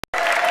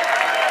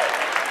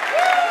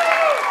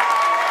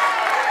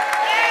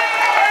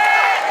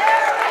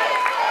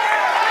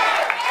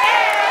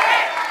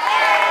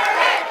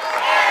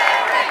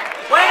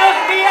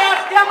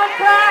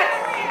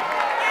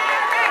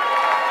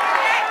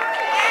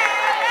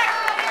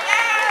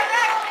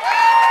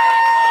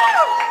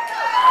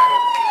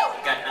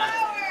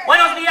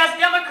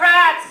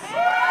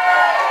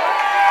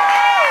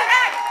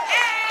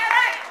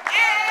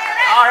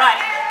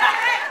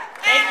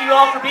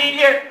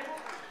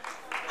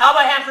How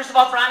about a hand, first of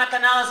all, for Ana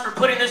Canales for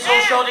putting this whole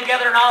show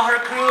together and all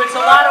her crew. It's a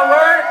lot of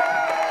work.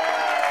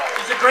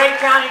 She's a great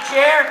county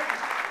chair.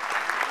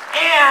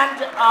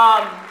 And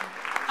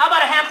how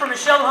about a hand for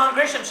Michelle Lujan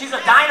Grisham? She's a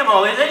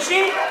dynamo, isn't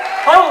she?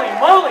 Holy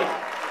moly.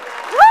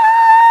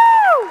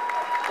 Woo!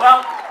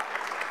 Well,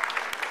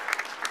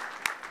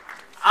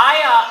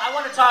 I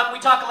want to talk, we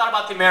talk a lot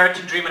about the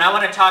American dream, and I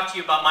want to talk to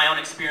you about my own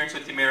experience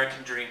with the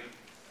American dream.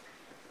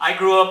 I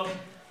grew up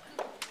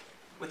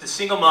with a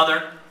single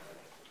mother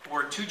who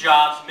worked 2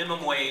 jobs,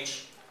 minimum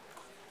wage,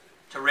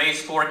 to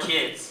raise 4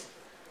 kids.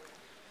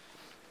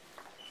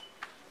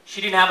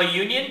 She didn't have a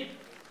union.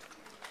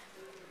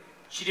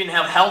 She didn't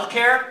have health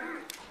care.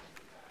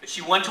 But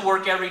she went to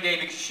work every day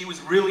because she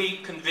was really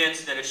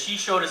convinced that if she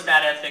showed us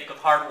that ethic of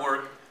hard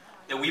work,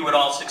 that we would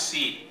all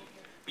succeed.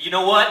 But you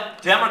know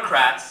what?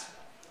 Democrats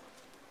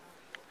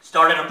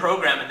started a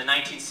program in the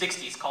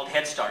 1960s called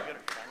Head Start.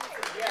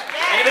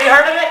 Anybody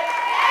heard of it?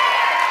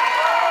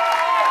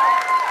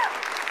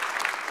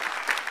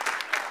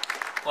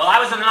 Well, I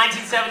was in the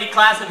 1970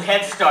 class of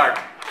Head Start.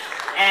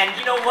 And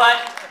you know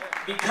what?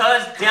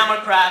 Because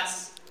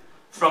Democrats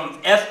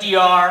from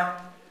FDR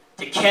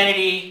to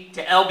Kennedy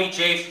to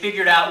LBJ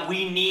figured out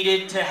we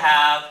needed to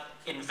have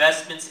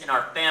investments in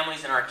our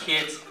families and our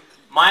kids.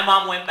 My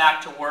mom went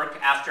back to work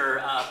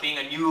after being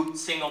a new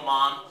single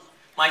mom.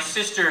 My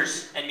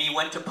sisters and me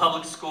went to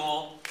public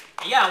school.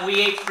 And yeah, we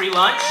ate free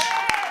lunch,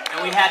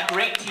 and we had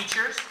great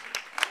teachers.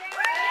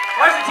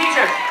 Where's the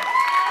teachers?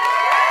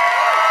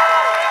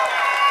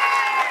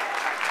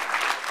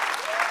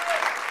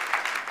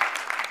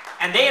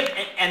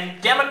 And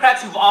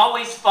Democrats who've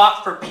always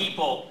fought for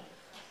people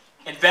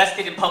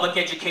invested in public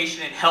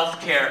education and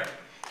health care,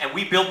 and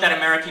we built that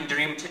American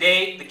dream.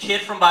 Today, the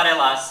kid from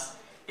Barelas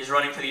is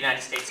running for the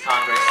United States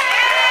Congress.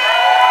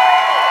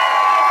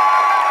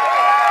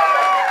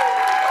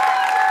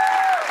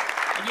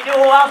 And you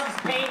know who else is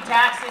paying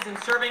taxes and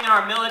serving in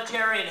our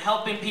military and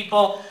helping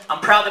people?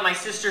 I'm proud that my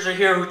sisters are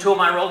here, who are 2 of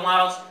my role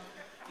models.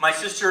 My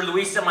sister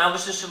Luisa, my older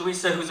sister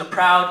Luisa, who's a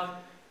proud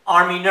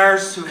Army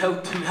nurse who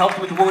helped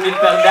with wounded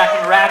back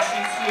in Iraq,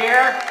 she's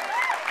here.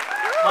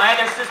 My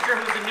other sister,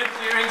 who's a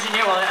nuclear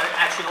engineer, well,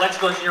 actually an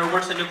electrical engineer who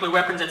works at nuclear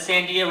weapons at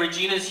Sandia,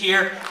 Regina's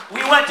here.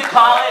 We went to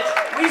college.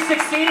 We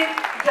succeeded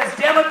because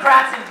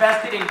Democrats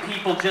invested in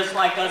people just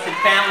like us and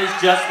families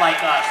just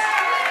like us.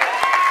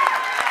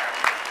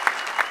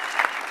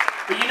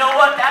 But you know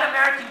what? That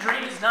American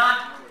dream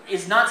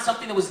is not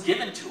something that was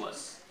given to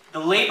us. The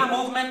labor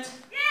movement.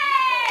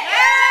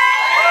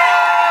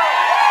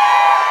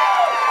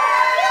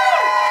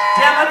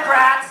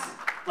 Democrats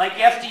like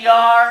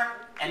FDR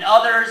and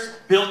others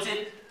built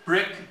it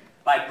brick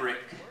by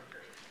brick.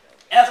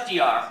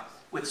 FDR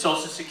with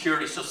Social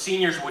Security so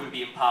seniors wouldn't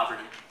be in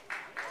poverty.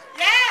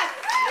 Yes!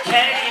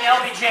 Kennedy and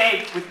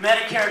LBJ with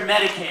Medicare and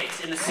Medicaid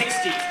in the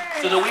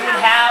 60s so that we would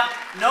have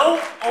no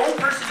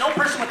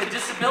person with a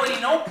disability,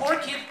 no poor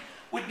kid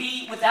would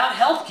be without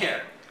health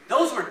care.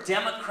 Those were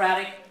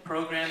democratic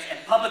programs, and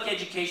public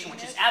education,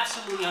 which is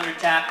absolutely under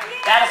attack.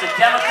 That is a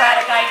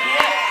democratic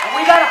idea, and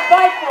we gotta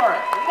fight for it.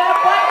 We gotta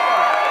fight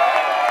for it.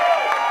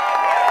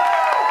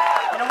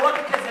 You know what?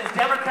 Because as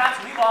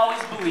Democrats, we've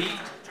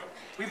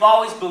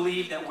always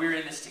believed that we're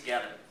in this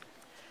together.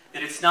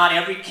 That it's not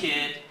every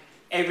kid,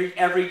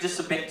 every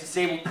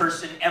disabled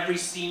person, every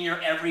senior,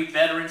 every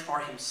veteran for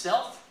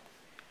himself.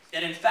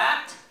 That in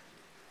fact,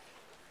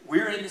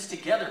 we're in this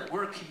together.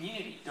 We're a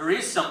community. There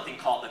is something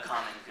called the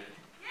common good.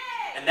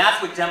 And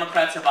that's what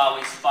Democrats have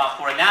always fought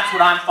for, and that's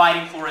what I'm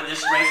fighting for in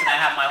this race, and I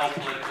have my whole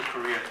political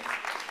career.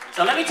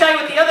 So let me tell you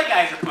what the other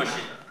guys are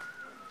pushing.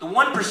 The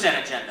 1%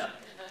 agenda.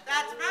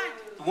 That's right.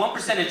 The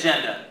 1%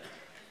 agenda.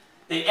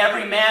 That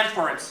every man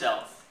for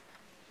himself.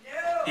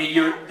 That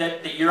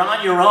you're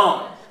on your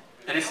own.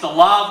 That it's the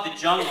law of the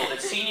jungle.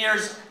 That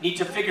seniors need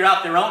to figure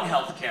out their own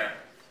health care.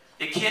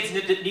 That kids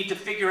need to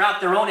figure out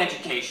their own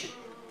education.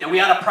 That we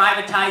ought to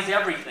privatize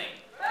everything.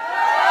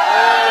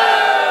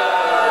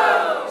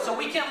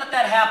 We can't let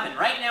that happen.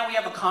 Right now we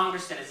have a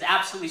Congress that has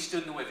absolutely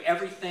stood in the way of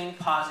everything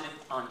positive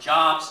on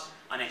jobs,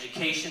 on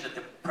education that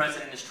the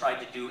president has tried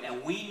to do,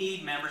 and we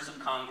need members of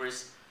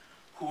Congress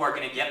who are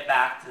going to get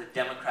back to the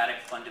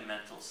democratic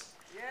fundamentals.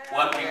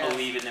 What we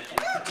believe in and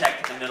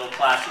protect the middle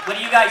class. What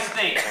do you guys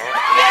think?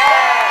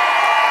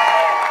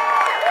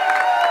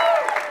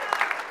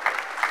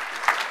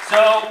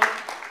 So,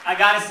 I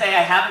gotta say,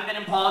 I haven't been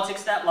in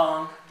politics that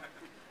long.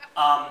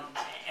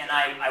 And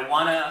I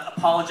want to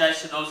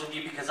apologize to those of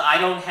you because I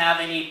don't have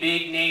any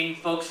big name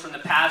folks from the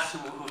past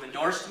who've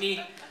endorsed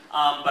me,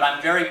 but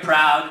I'm very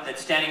proud that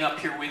standing up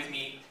here with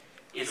me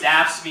is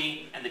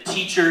AFSCME and the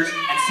teachers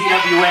and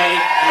CWA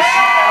and the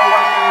sheet metal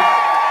workers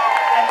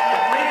and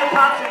the Griego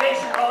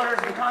conservation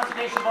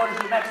voters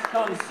of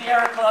Mexico, the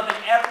Sierra Club, and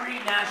every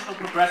national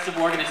progressive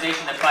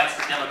organization that fights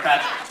for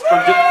Democrats.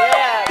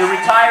 The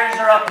retirees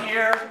are up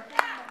here.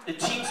 The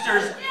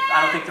Teamsters,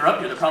 I don't think they're up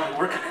here, they're probably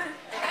working.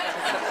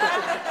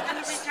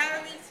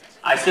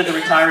 I said the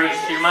retirees.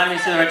 She reminded me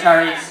to say the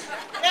retirees.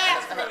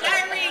 Yes,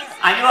 retirees.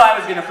 I knew I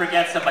was going to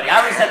forget somebody. I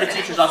already said the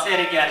teachers. I'll say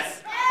it again.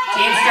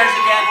 Teamsters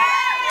again.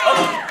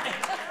 Okay.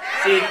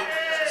 See,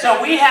 so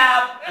we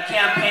have a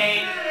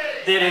campaign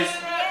that is.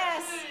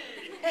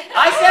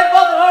 I said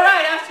both. All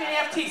right, after the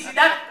FT. See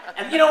that,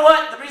 and you know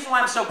what? The reason why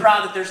I'm so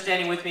proud that they're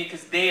standing with me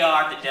because they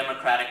are the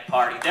Democratic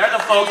Party. They're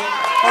the folks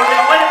who are going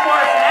to win it for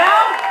us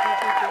now.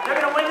 They're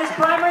going to win this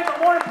primary,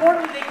 but more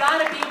importantly, they got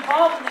to be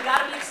involved and they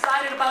got to be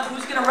excited about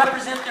who's going to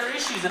represent their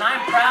issues. And I'm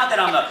proud that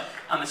on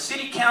the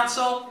city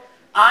council,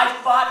 I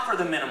fought for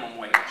the minimum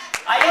wage.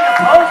 I didn't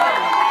oppose the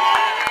minimum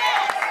wage.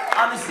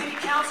 On the city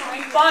council,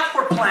 we fought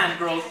for planned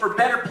growth, for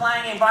better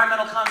planning,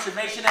 environmental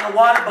conservation, and a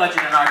water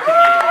budget in our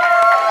community.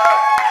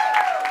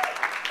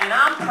 And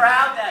I'm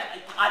proud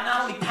that I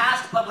not only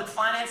passed public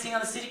financing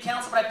on the city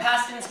council, but I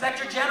passed an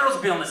inspector general's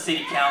bill in the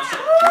city council.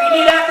 We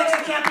need ethics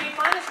and campaign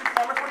finance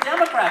reform if we're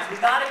Democrats. We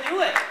got to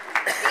do it.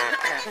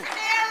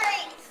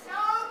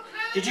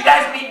 Did you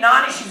guys meet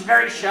Nani? She's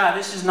very shy.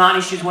 This is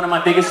Nani. She's one of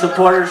my biggest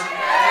supporters.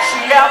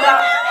 She yelled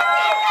out.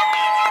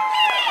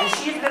 And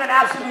she's been an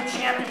absolute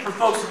champion for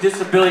folks with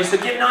disabilities. So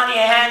give Nani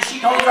a hand. She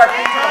holds our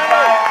feet to the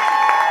fire.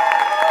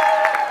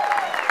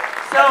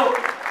 So,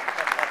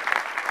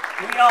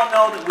 we all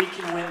know that we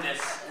can win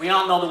this. We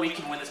all know that we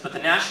can win this, but the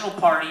National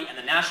Party and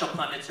the national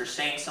pundits are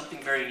saying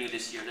something very new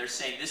this year. They're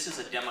saying this is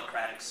a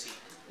Democratic seat.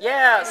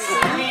 Yes. So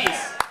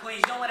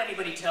please don't let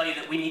anybody tell you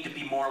that we need to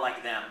be more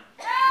like them.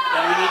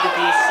 That we need to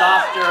be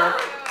softer,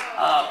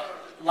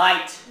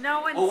 light.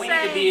 No one's what we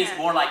need to be is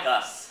more like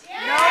us.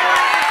 No.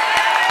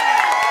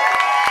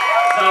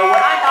 So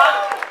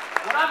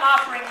what I'm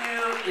offering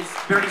you is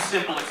very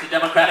simple. It's a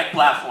Democratic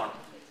platform.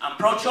 I'm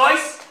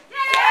pro-choice.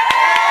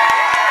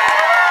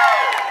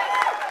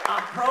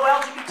 I'm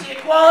pro-LGBT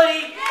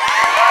equality.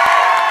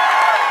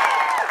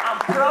 I'm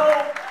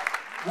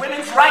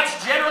pro-women's rights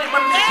generally,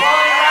 women's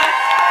equality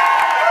rights.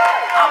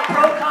 I'm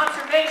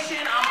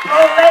pro-conservation. I'm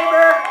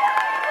pro-labor.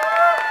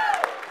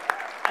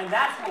 And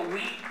that's what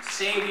we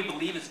say we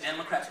believe as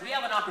Democrats. We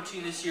have an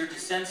opportunity this year to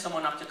send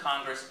someone up to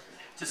Congress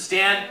to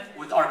stand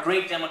with our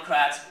great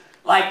Democrats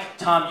like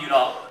Tom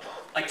Udall.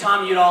 Like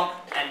Tom Udall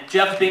and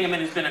Jeff Bingaman,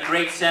 who's been a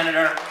great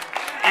senator,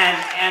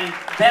 and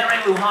Ben Ray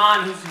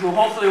Lujan, who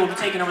hopefully will be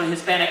taking over the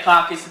Hispanic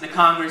caucus in the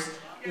Congress.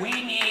 We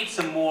need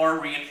some more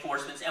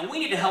reinforcements, and we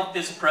need to help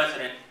this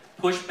president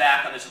push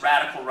back on this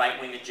radical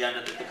right-wing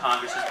agenda that the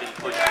Congress has been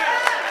pushing.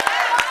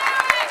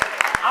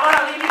 I want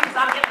to leave you because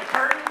I'm getting the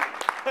curtain.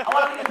 I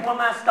want to leave you with one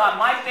last thought.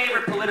 My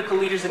favorite political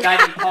leader is a guy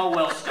named Paul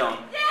Wellstone.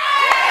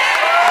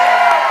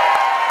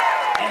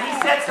 And he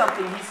said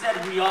something. He said,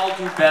 we all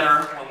do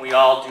better when we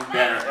all do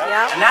better.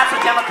 Yep. And that's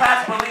what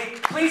Democrats believe.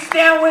 Please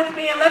stand with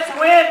me and let's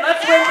win.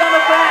 Let's win,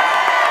 Democrats.